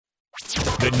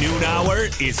The noon hour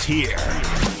is here.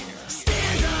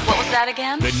 What was that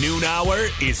again? The noon hour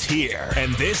is here.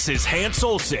 And this is Hans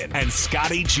Olsen and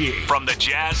Scotty G. From the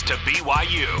Jazz to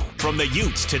BYU. From the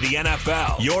Utes to the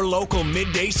NFL. Your local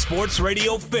midday sports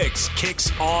radio fix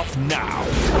kicks off now.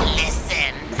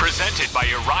 Listen. Presented by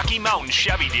your Rocky Mountain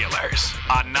Chevy dealers.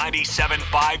 On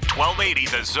 97.5 1280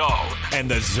 The Zone. And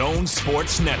the Zone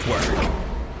Sports Network.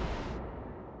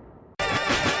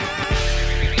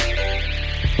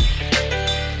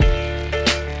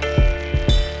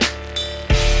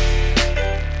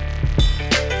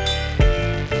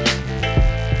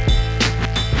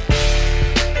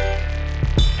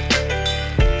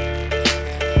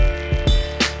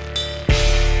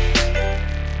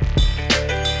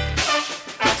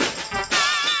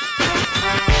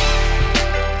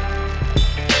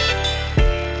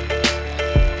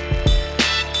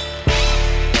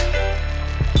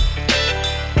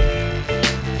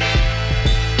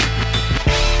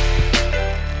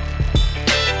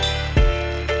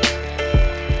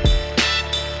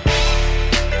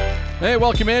 Hey,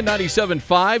 welcome in, 97.5,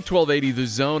 1280 The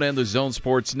Zone and the Zone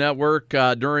Sports Network.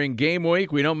 During game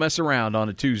week, we don't mess around on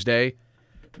a Tuesday.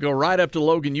 Go right up to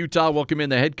Logan, Utah. Welcome in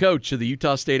the head coach of the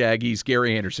Utah State Aggies,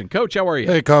 Gary Andersen. Coach, how are you?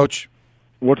 Hey, Coach.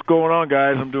 What's going on,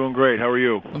 guys? I'm doing great. How are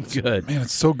you? I'm good. Man,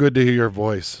 it's so good to hear your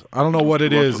voice. I don't know what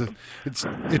it is.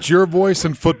 It's your voice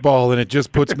in football, and it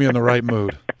just puts me in the right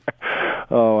mood.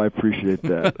 Oh, I appreciate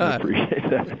that. I appreciate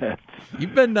that.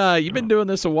 You've been doing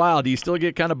this a while. Do you still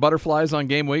get kind of butterflies on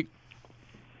game week?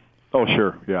 Oh,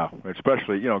 sure, yeah.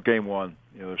 Especially, game one.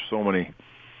 There's so many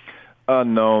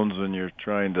unknowns, and you're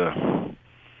trying to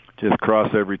just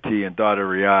cross every T and dot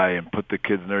every I and put the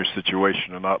kids in their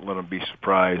situation and not let them be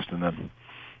surprised. And then,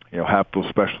 half those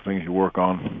special things you work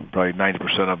on, probably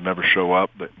 90% of them never show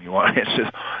up. But it's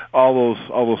just all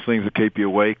those things that keep you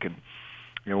awake. And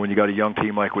when you got a young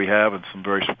team like we have and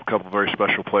a couple of very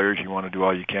special players, you want to do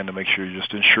all you can to make sure you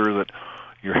just ensure that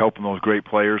you're helping those great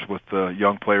players with the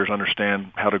young players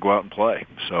understand how to go out and play.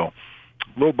 So,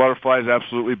 little butterflies,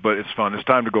 absolutely, but it's fun. It's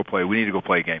time to go play. We need to go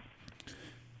play a game.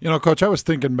 Coach, I was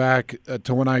thinking back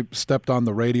to when I stepped on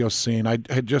the radio scene. I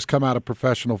had just come out of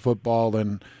professional football,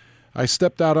 and I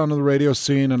stepped out onto the radio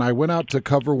scene, and I went out to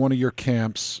cover one of your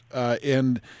camps.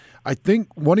 And I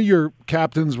think one of your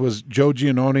captains was Joe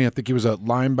Giannone. I think he was a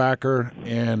linebacker,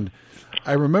 and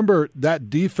I remember that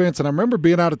defense, and I remember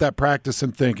being out at that practice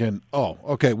and thinking, oh,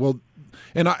 okay, well,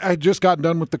 and I had just gotten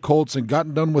done with the Colts and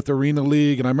gotten done with Arena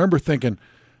League, and I remember thinking,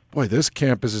 boy, this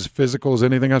camp is as physical as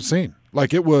anything I've seen.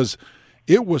 Like, it was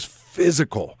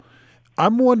physical.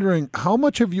 I'm wondering, how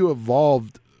much have you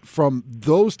evolved from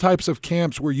those types of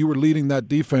camps where you were leading that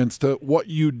defense to what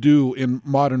you do in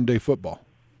modern-day football?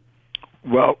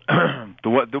 Well,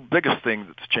 the biggest thing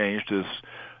that's changed is,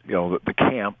 the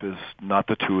camp is not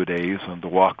the two-a-days and the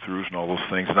walkthroughs and all those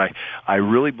things. And I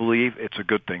really believe it's a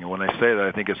good thing. And when I say that,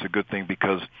 I think it's a good thing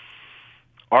because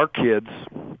our kids,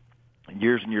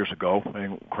 years and years ago,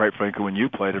 and quite frankly, when you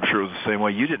played, I'm sure it was the same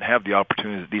way, you didn't have the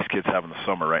opportunity that these kids have in the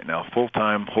summer right now.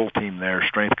 Full-time, whole team there,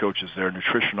 strength coaches there,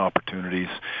 nutrition opportunities,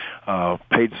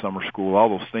 paid summer school, all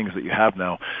those things that you have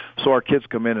now. So our kids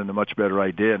come in a much better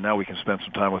idea, and now we can spend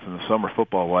some time with them in the summer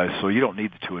football-wise, so you don't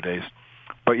need the two-a-days.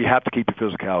 But you have to keep your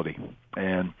physicality.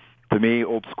 And to me,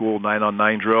 old school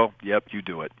 9-on-9 drill, yep, you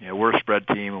do it. We're a spread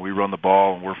team, and we run the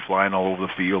ball, and we're flying all over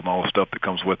the field and all the stuff that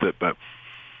comes with it. But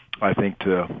I think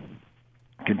to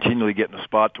continually get in a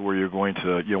spot to where you're going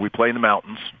to, we play in the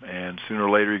mountains, and sooner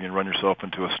or later you can run yourself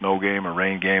into a snow game, a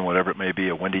rain game, whatever it may be,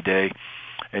 a windy day,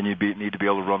 and you need to be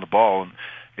able to run the ball. And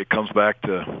it comes back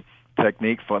to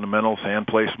technique, fundamentals, hand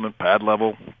placement, pad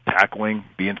level, tackling,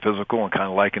 being physical, and kind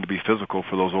of liking to be physical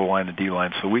for those O-line and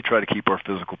D-line. So we try to keep our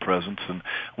physical presence, and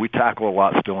we tackle a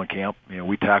lot still in camp.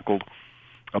 We tackled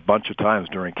a bunch of times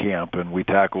during camp, and we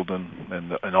tackled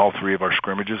in all three of our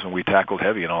scrimmages, and we tackled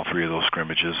heavy in all three of those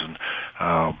scrimmages.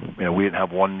 And we didn't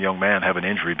have one young man have an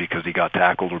injury because he got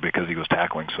tackled or because he was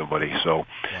tackling somebody. So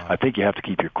wow. I think you have to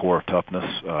keep your core of toughness,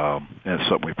 and it's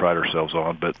something we pride ourselves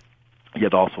on. But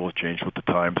yet also has changed with the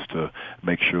times to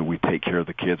make sure we take care of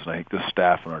the kids. And I think this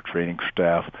staff and our training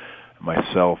staff,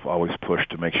 myself, always push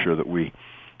to make sure that we,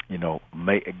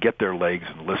 get their legs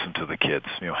and listen to the kids.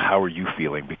 How are you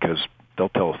feeling? Because they'll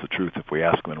tell us the truth if we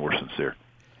ask them and we're sincere.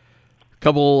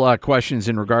 Couple questions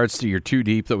in regards to your two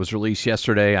deep that was released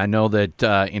yesterday. I know that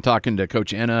in talking to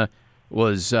Coach Enna,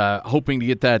 was hoping to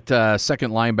get that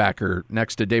second linebacker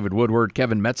next to David Woodward.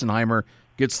 Kevin Metzenheimer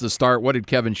gets the start. What did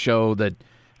Kevin show that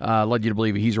led you to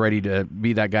believe he's ready to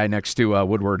be that guy next to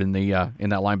Woodward in that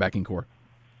linebacking core?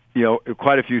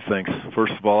 Quite a few things.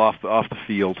 First of all, off the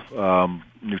field,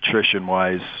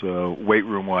 nutrition-wise, weight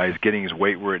room-wise, getting his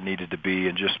weight where it needed to be,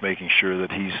 and just making sure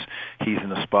that he's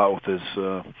in a spot with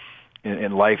his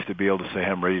in life to be able to say,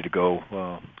 I'm ready to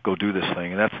go do this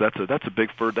thing. And that's a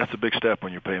big step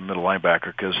when you're playing middle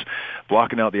linebacker, because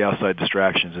blocking out the outside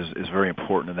distractions is very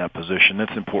important in that position.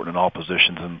 It's important in all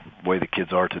positions and the way the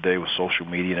kids are today with social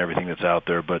media and everything that's out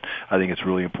there, but I think it's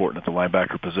really important at the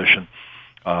linebacker position.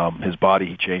 His body,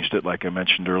 he changed it, like I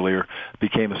mentioned earlier,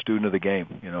 became a student of the game.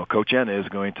 Coach Enna is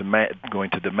going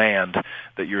to demand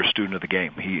that you're a student of the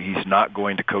game. He's not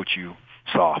going to coach you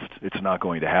soft. It's not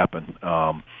going to happen.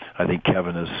 I think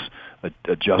Kevin has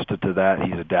adjusted to that.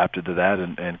 He's adapted to that,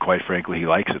 and quite frankly, he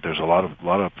likes it. There's a lot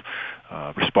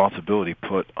of responsibility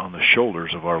put on the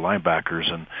shoulders of our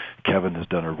linebackers, and Kevin has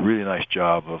done a really nice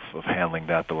job of handling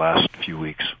that the last few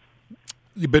weeks.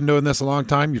 You've been doing this a long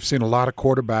time. You've seen a lot of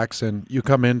quarterbacks, and you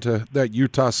come into that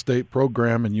Utah State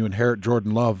program and you inherit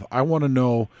Jordan Love. I want to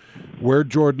know where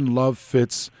Jordan Love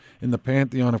fits in the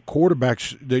pantheon of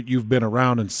quarterbacks that you've been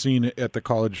around and seen at the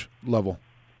college level.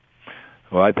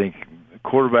 Well, I think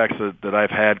quarterbacks that I've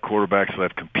had, quarterbacks that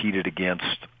I've competed against,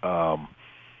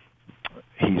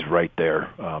 he's right there.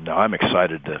 Now, I'm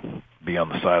excited to be on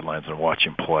the sidelines and watch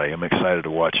him play. I'm excited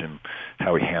to watch him,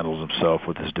 how he handles himself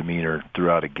with his demeanor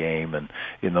throughout a game, and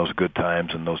in those good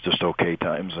times and those just okay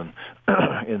times. And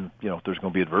if there's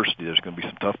going to be adversity, there's going to be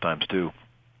some tough times too.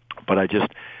 But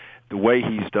the way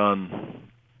he's done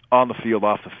on the field,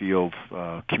 off the field,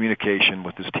 communication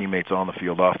with his teammates on the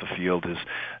field, off the field is,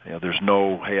 there's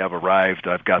no, hey, I've arrived,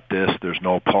 I've got this. There's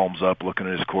no palms up looking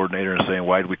at his coordinator and saying,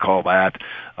 why did we call that?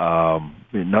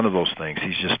 None of those things.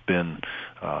 He's just been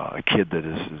a kid that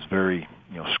is very,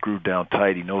 screwed down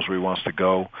tight. He knows where he wants to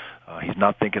go. He's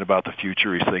not thinking about the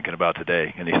future. He's thinking about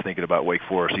today, and he's thinking about Wake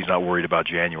Forest. He's not worried about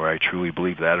January. I truly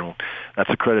believe that, and that's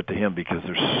a credit to him, because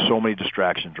there's so many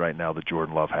distractions right now that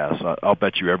Jordan Love has. I'll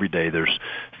bet you every day there's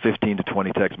 15 to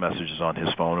 20 text messages on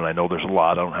his phone, and I know there's a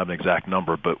lot. I don't have an exact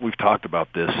number, but we've talked about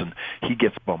this, and he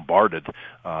gets bombarded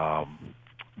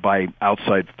by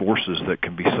outside forces that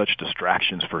can be such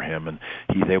distractions for him, and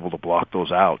he's able to block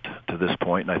those out to this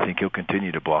point, and I think he'll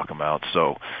continue to block them out.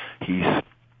 So he's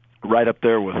right up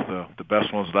there with the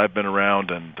best ones that I've been around,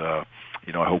 and I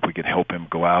hope we can help him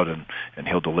go out and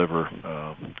he'll deliver,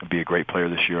 be a great player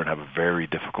this year, and have a very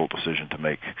difficult decision to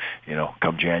make,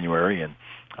 come January, and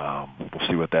we'll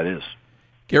see what that is.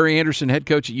 Gary Andersen, head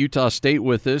coach at Utah State,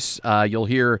 with us. You'll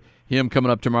hear him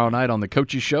coming up tomorrow night on the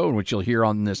Coaches Show, which you'll hear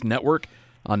on this network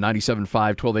on 97.5,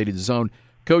 1280 The Zone.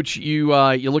 Coach, you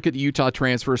look at the Utah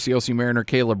transfer, CLC Mariner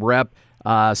Caleb Rep.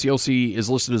 CLC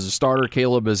is listed as a starter.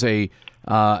 Caleb is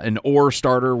an or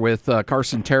starter with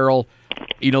Carson Terrell.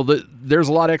 There's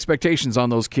a lot of expectations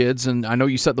on those kids, and I know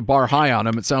you set the bar high on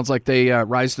them. It sounds like they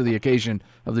rise to the occasion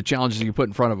of the challenges you put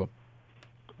in front of them.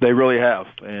 They really have,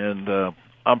 and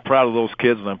I'm proud of those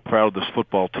kids, and I'm proud of this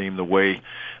football team, the way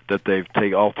that they've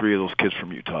taken all three of those kids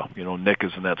from Utah. Nick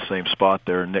is in that same spot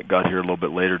there. Nick got here a little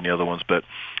bit later than the other ones, but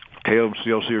Caleb and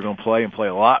CLC are going to play and play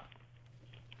a lot.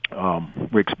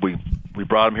 We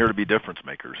brought them here to be difference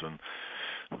makers, and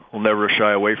we'll never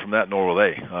shy away from that, nor will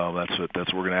they. That's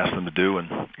what we're going to ask them to do, and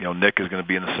Nick is going to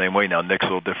be in the same way. Now, Nick's a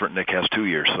little different. Nick has 2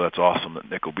 years, so that's awesome that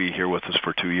Nick will be here with us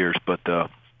for 2 years. But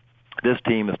this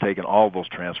team has taken all those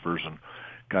transfers and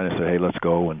kind of say, hey, let's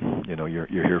go, and you're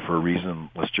here for a reason.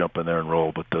 Let's jump in there and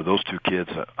roll. But those two kids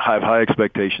have high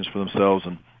expectations for themselves,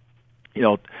 and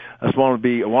I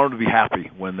wanted to be happy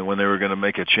when they were going to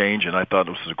make a change, and I thought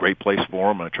this was a great place for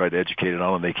them. I tried to educate it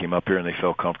on them. They came up here and they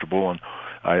felt comfortable, and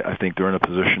I think they're in a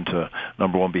position to,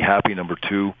 number one, be happy. Number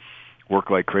two, work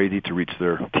like crazy to reach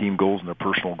their team goals and their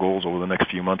personal goals over the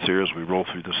next few months here as we roll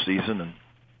through this season, and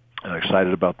I'm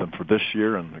excited about them for this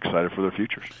year and excited for their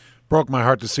futures. Broke my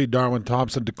heart to see Darwin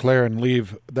Thompson declare and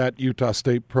leave that Utah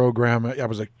State program. I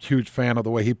was a huge fan of the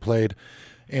way he played.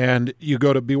 And you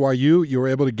go to BYU, you were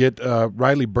able to get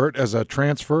Riley Burt as a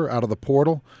transfer out of the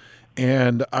portal.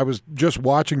 And I was just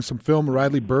watching some film of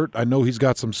Riley Burt. I know he's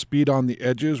got some speed on the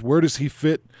edges. Where does he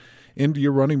fit into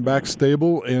your running back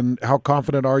stable, and how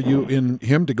confident are you in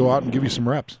him to go out and give you some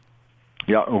reps?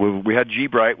 Yeah, we had G.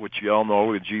 Bright, which you all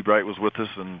know. G. Bright was with us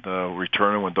and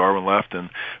returning when Darwin left, and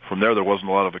from there wasn't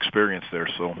a lot of experience there.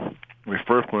 So we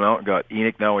first went out and got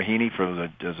Enoch Nawahini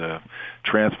as a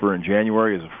transfer in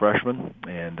January as a freshman,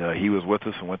 and he was with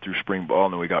us and went through spring ball.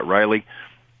 And then we got Riley,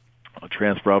 a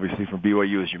transfer obviously from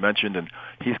BYU, as you mentioned, and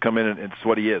he's come in and it's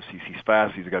what he is. He's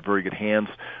fast. He's got very good hands.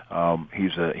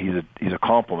 He's a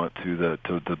complement to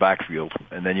the backfield.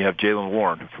 And then you have Jalen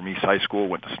Warren, who from East High School,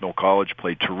 went to Snow College,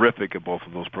 played terrific at both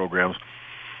of those programs,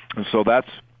 and so that's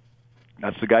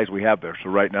the guys we have there. So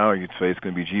right now you could say it's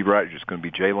going to be G. Bright, it's just going to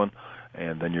be Jalen.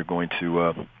 and then you're going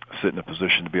to sit in a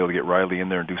position to be able to get Riley in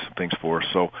there and do some things for us.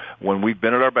 So when we've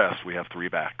been at our best, we have 3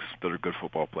 backs that are good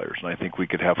football players, and I think we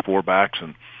could have 4 backs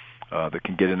and that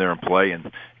can get in there and play,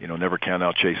 and never count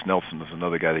out Chase Nelson as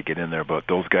another guy to get in there. But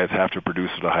those guys have to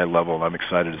produce at a high level, and I'm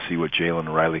excited to see what Jalen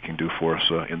and Riley can do for us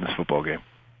in this football game.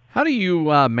 How do you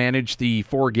manage the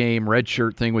 4-game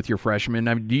redshirt thing with your freshmen?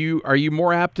 I mean, are you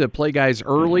more apt to play guys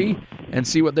early and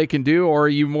see what they can do, or are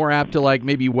you more apt to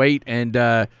maybe wait and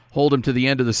hold them to the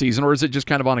end of the season, or is it just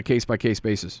kind of on a case-by-case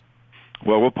basis?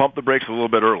 Well, we'll pump the brakes a little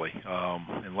bit early,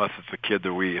 unless it's a kid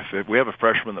that if we have a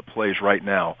freshman that plays right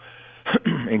now.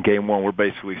 In game 1, we're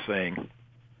basically saying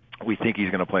we think he's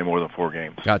going to play more than 4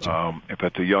 games. Gotcha. If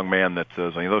it's a young man that's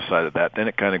on the other side of that, then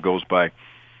it kind of goes by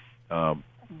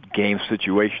game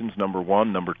situations, number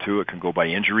 1. Number 2, it can go by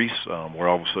injuries, where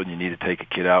all of a sudden you need to take a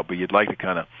kid out. But you'd like to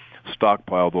kind of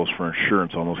stockpile those for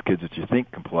insurance on those kids that you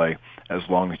think can play, as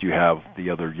long as you have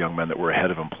the other young men that were ahead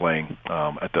of them playing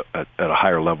at a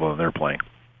higher level than they're playing.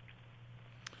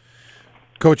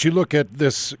 Coach, you look at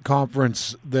this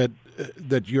conference that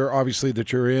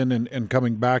you're in and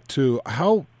coming back to.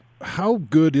 How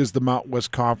good is the Mount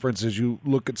West Conference as you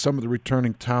look at some of the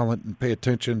returning talent and pay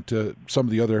attention to some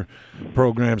of the other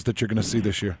programs that you're going to see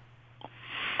this year?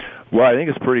 Well, I think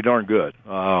it's pretty darn good.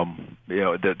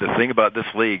 The thing about this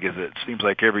league is it seems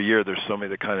like every year there's somebody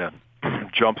that kind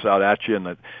of jumps out at you, and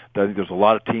I think there's a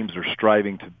lot of teams that are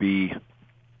striving to be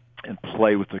and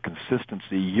play with the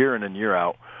consistency year in and year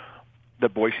out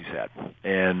that Boise's had.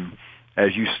 And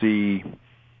as you see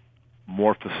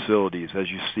more facilities, as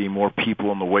you see more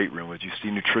people in the weight room, as you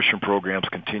see nutrition programs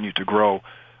continue to grow,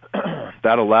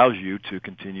 that allows you to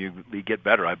continually get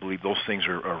better. I believe those things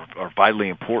are vitally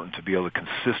important to be able to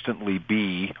consistently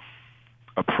be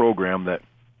a program that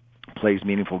plays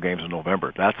meaningful games in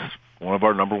November. That's one of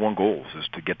our number 1 goals, is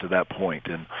to get to that point.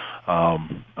 And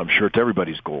I'm sure it's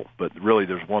everybody's goal, but really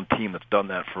there's one team that's done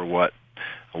that for a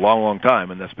long, long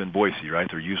time, and that's been Boise, right?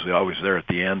 They're usually always there at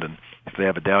the end, and if they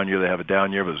have a down year, they have a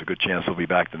down year, but there's a good chance they'll be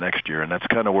back the next year. And that's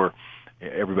kind of where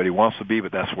everybody wants to be,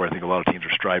 but that's where I think a lot of teams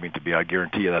are striving to be. I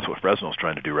guarantee you that's what Fresno's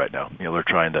trying to do right now.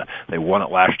 They won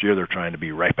it last year. They're trying to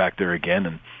be right back there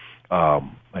again,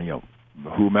 and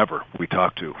whomever we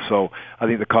talk to. So I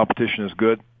think the competition is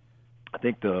good. I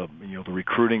think the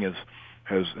recruiting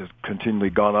has continually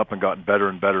gone up and gotten better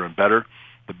and better and better.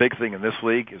 The big thing in this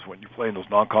league is when you play in those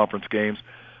non-conference games,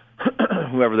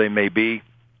 whoever they may be,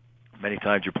 many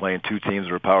times you're playing 2 teams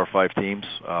that are Power 5 teams.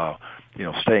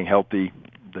 Staying healthy,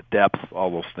 the depth, all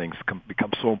those things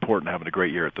become so important having a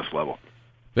great year at this level.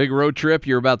 Big road trip.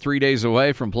 You're about 3 days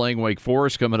away from playing Wake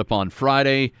Forest coming up on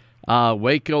Friday.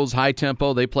 Wake goes high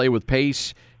tempo. They play with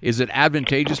pace. Is it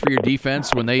advantageous for your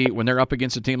defense when they're up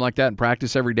against a team like that and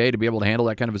practice every day to be able to handle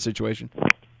that kind of a situation?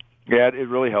 Yeah, it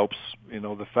really helps.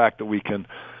 The fact that we can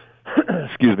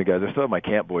excuse me, guys, I still have my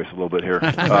camp voice a little bit here.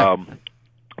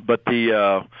 But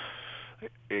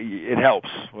it helps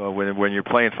when you're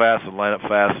playing fast and line up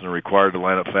fast and are required to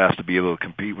line up fast to be able to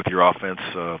compete with your offense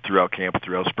throughout camp,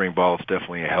 throughout spring ball. It's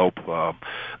definitely a help.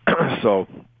 So,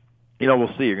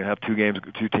 we'll see. You're going to have 2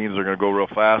 teams are going to go real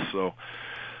fast. So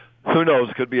who knows?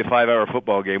 It could be a 5-hour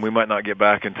football game. We might not get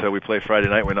back until we play Friday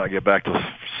night. We might not get back till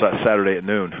Saturday at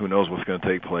noon. Who knows what's going to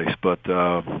take place? But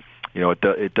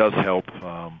it does help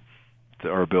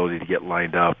our ability to get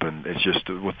lined up, and it's just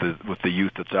with the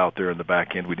youth that's out there in the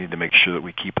back end, we need to make sure that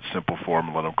we keep it simple for them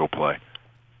and let them go play.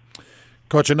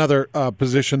 Coach, another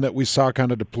position that we saw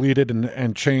kind of depleted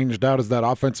and changed out is that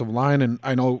offensive line, and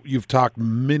I know you've talked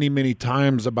many, many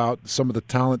times about some of the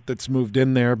talent that's moved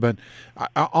in there, but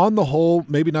on the whole,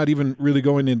 maybe not even really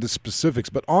going into specifics,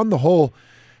 but on the whole,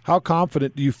 how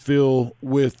confident do you feel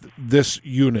with this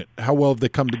unit? How well have they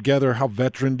come together? How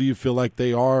veteran do you feel like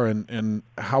they are, and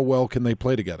how well can they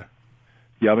play together?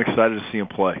 Yeah, I'm excited to see them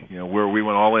play. Where we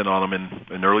went all in on them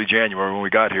in early January when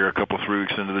we got here, a couple 3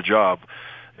 weeks into the job,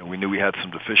 and we knew we had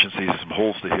some deficiencies, some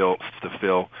holes to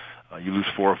fill. You lose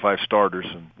 4 or 5 starters,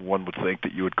 and one would think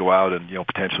that you would go out and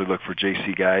potentially look for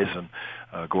JC guys and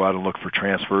go out and look for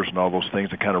transfers and all those things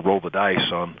and kind of roll the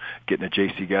dice on getting a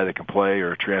JC guy that can play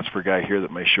or a transfer guy here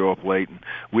that may show up late. And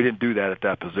we didn't do that at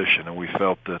that position, and we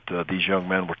felt that these young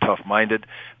men were tough-minded.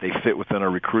 They fit within our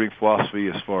recruiting philosophy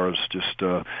as far as just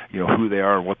who they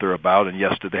are and what they're about. And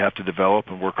yes, did they have to develop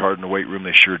and work hard in the weight room?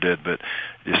 They sure did. But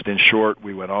just in short,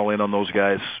 we went all in on those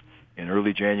guys. in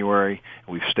early January.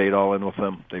 We've stayed all in with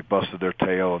them. They've busted their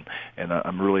tail, and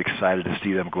I'm really excited to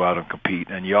see them go out and compete.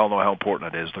 And you all know how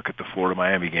important it is. Look at the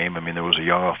Florida-Miami game. I mean, there was a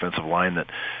young offensive line that,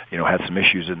 had some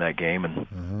issues in that game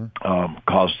and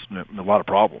caused a lot of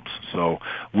problems. So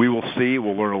we will see.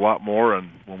 We'll learn a lot more, and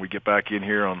when we get back in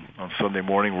here on Sunday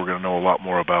morning, we're going to know a lot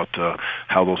more about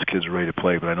how those kids are ready to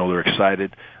play. But I know they're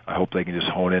excited. I hope they can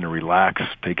just hone in and relax,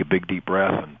 take a big, deep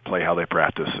breath, and play how they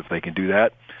practice. If they can do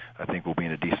that, I think we'll be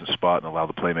in a decent spot and allow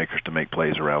the playmakers to make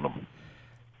plays around them.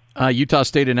 Utah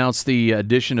State announced the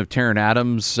addition of Taron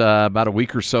Adams about a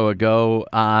week or so ago.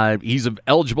 He's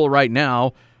eligible right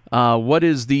now. What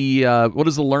is the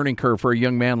learning curve for a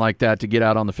young man like that to get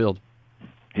out on the field?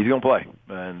 He's going to play,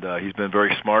 and he's been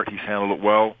very smart. He's handled it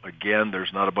well. Again,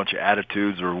 there's not a bunch of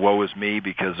attitudes or woe is me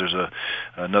because there's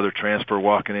another transfer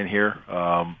walking in here.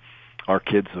 Our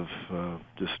kids have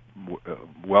just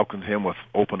welcomed him with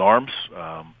open arms.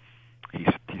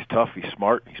 He's tough. He's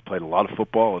smart. He's played a lot of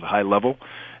football at a high level,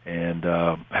 and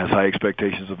has high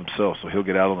expectations of himself. So he'll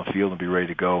get out on the field and be ready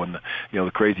to go. And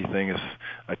the crazy thing is,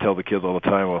 I tell the kids all the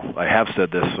time. Well, I have said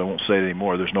this, so I won't say it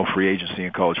anymore. There's no free agency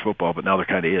in college football, but now there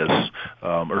kind of is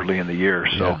early in the year.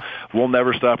 So we'll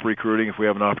never stop recruiting. If we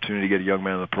have an opportunity to get a young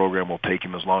man in the program, we'll take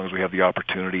him as long as we have the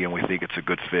opportunity and we think it's a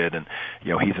good fit. And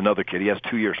he's another kid. He has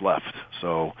 2 years left,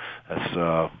 so that's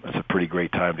a pretty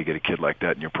great time to get a kid like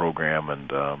that in your program.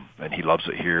 And he loves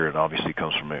it here, and obviously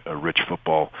comes from a rich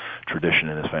football tradition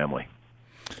in his family.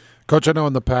 Coach, I know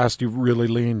in the past you've really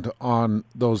leaned on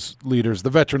those leaders, the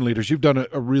veteran leaders. You've done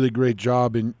a really great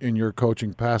job in your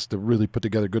coaching past to really put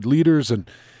together good leaders and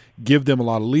give them a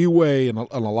lot of leeway and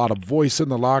a lot of voice in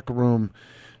the locker room.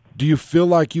 Do you feel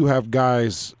like you have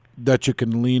guys that you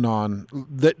can lean on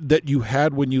that you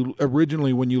had when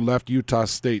you left Utah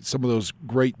State, some of those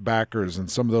great backers and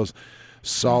some of those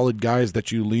solid guys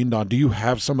that you leaned on? Do you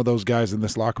have some of those guys in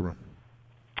this locker room?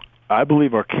 I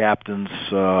believe our captains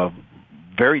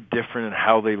very different in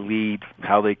how they lead,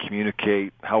 how they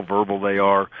communicate, how verbal they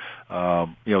are.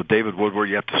 David Woodward,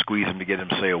 you have to squeeze him to get him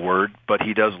to say a word, but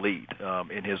he does lead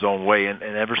in his own way. And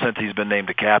ever since he's been named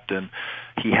a captain,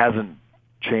 he hasn't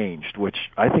changed, which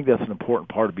I think that's an important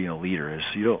part of being a leader. Is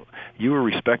you were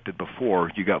respected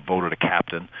before you got voted a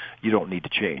captain. You don't need to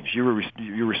change.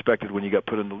 You're respected when you got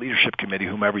put in the leadership committee,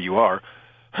 whomever you are.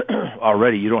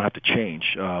 Already, you don't have to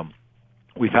change.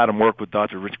 We've had him work with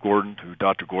Dr. Rich Gordon, who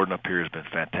Dr. Gordon up here has been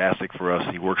fantastic for us.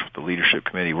 He works with the leadership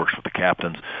committee, he works with the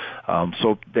captains.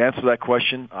 So to answer that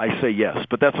question, I say yes.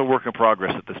 But that's a work in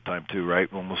progress at this time too, right?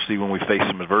 We'll see when we face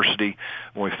some adversity,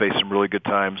 when we face some really good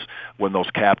times, when those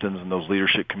captains and those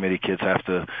leadership committee kids have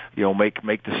to,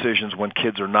 make decisions when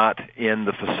kids are not in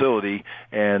the facility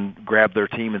and grab their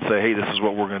team and say, hey, this is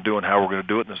what we're going to do and how we're going to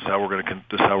do it, and this is how we're going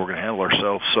to handle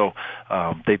ourselves. So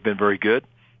they've been very good.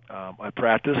 I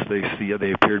practice.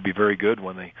 They appear to be very good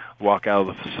when they walk out of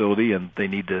the facility, and they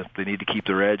need to keep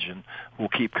their edge. And we'll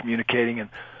keep communicating. And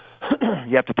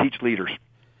you have to teach leaders.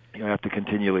 You have to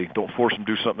continually don't force them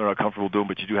to do something they're not comfortable doing,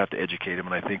 but you do have to educate them.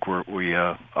 And I think we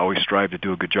always strive to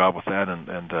do a good job with that,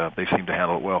 and they seem to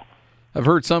handle it well. I've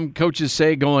heard some coaches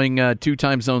say going 2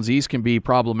 time zones east can be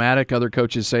problematic. Other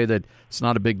coaches say that it's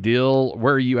not a big deal.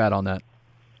 Where are you at on that?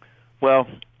 Well,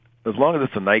 as long as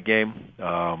it's a night game,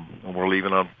 and we're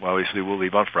leaving on, obviously we'll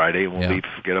leave on Friday, and we'll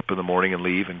get up in the morning and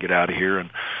leave and get out of here, and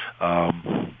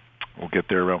we'll get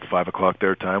there around 5 o'clock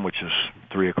their time, which is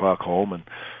 3 o'clock home, and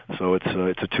so it's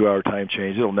a 2-hour time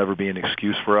change. It'll never be an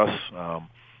excuse for us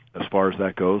as far as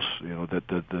that goes.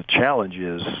 The challenge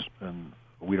is, and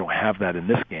we don't have that in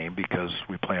this game because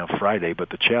we play on Friday, but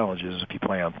the challenge is if you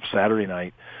play on Saturday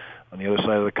night, on the other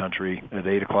side of the country at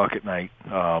 8 o'clock at night,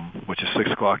 which is 6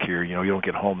 o'clock here, you don't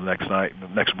get home the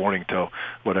next morning till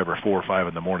 4 or 5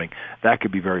 in the morning. That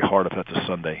could be very hard if that's a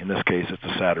Sunday. In this case, it's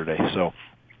a Saturday. So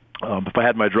if I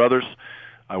had my druthers,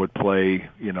 I would play,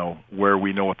 where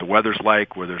we know what the weather's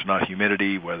like, where there's not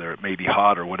humidity, whether it may be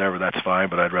hot or whatever, that's fine,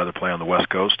 but I'd rather play on the West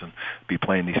Coast and be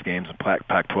playing these games and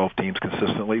Pac-12 teams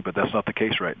consistently, but that's not the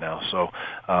case right now. So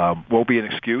won't be an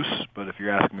excuse, but if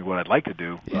you're asking me what I'd like to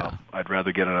do, I'd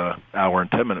rather get an hour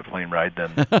and 10-minute plane ride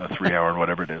than a 3-hour and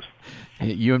whatever it is.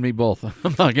 You and me both.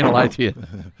 I'm not going to lie to you.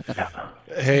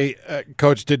 Hey,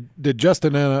 Coach, did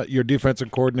Justin Enna, your defensive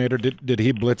coordinator, did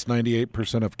he blitz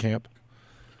 98% of camp?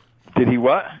 Did he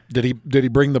what? Did he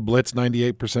bring the blitz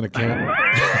 98% of camp?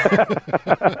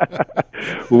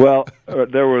 Well,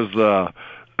 there was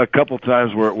a couple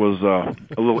times where it was a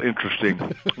little interesting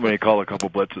when he called a couple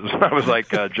blitzes. I was like,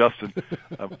 Justin,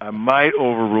 I might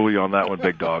overrule you on that one,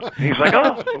 big dog. And he's like,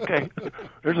 oh, okay.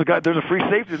 There's a free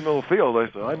safety in the middle of the field.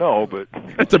 I said, I know, but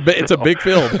it's a big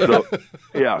field. So,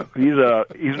 yeah, he's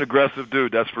an aggressive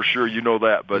dude, that's for sure. You know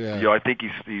that, but I think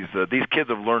he's these kids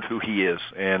have learned who he is,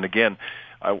 and again,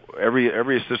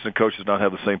 every assistant coach does not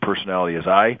have the same personality as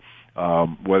I.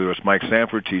 Whether it's Mike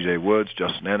Sanford, T.J. Woods,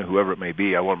 Justin Anna, whoever it may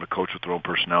be, I want them to coach with their own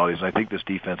personalities. And I think this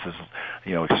defense has,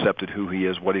 accepted who he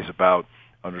is, what he's about,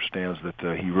 understands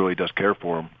that he really does care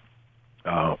for them.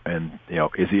 And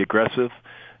is he aggressive?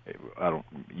 I don't.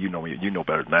 You know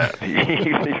better than that. He's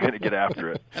going to get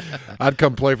after it. I'd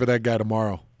come play for that guy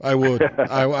tomorrow. I would.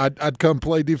 I'd come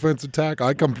play defensive tackle.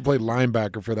 I'd come play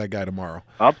linebacker for that guy tomorrow.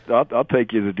 I'll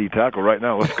take you to D tackle right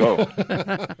now. Let's go.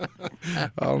 I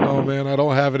don't know, man. I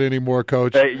don't have it anymore,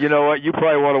 Coach. Hey, you know what? You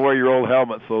probably want to wear your old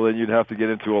helmet, so then you'd have to get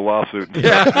into a lawsuit.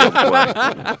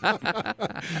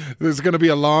 This is going to be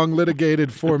a long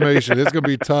litigated formation. It's going to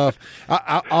be tough.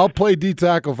 I'll play D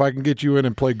tackle if I can get you in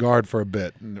and play guard for a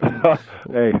bit.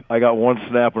 Hey, I got one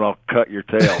snap and I'll cut your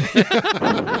tail.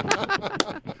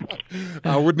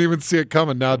 I wouldn't even see it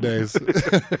coming nowadays.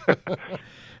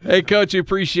 Hey, Coach, you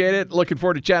appreciate it. Looking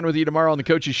forward to chatting with you tomorrow on the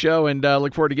Coach's Show, and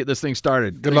look forward to get this thing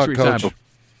started. Good Thanks luck, for your Coach. time.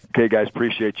 Okay, guys,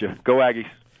 appreciate you. Go Aggies.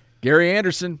 Gary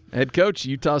Andersen, head coach,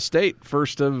 Utah State,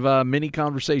 first of many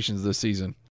conversations this season.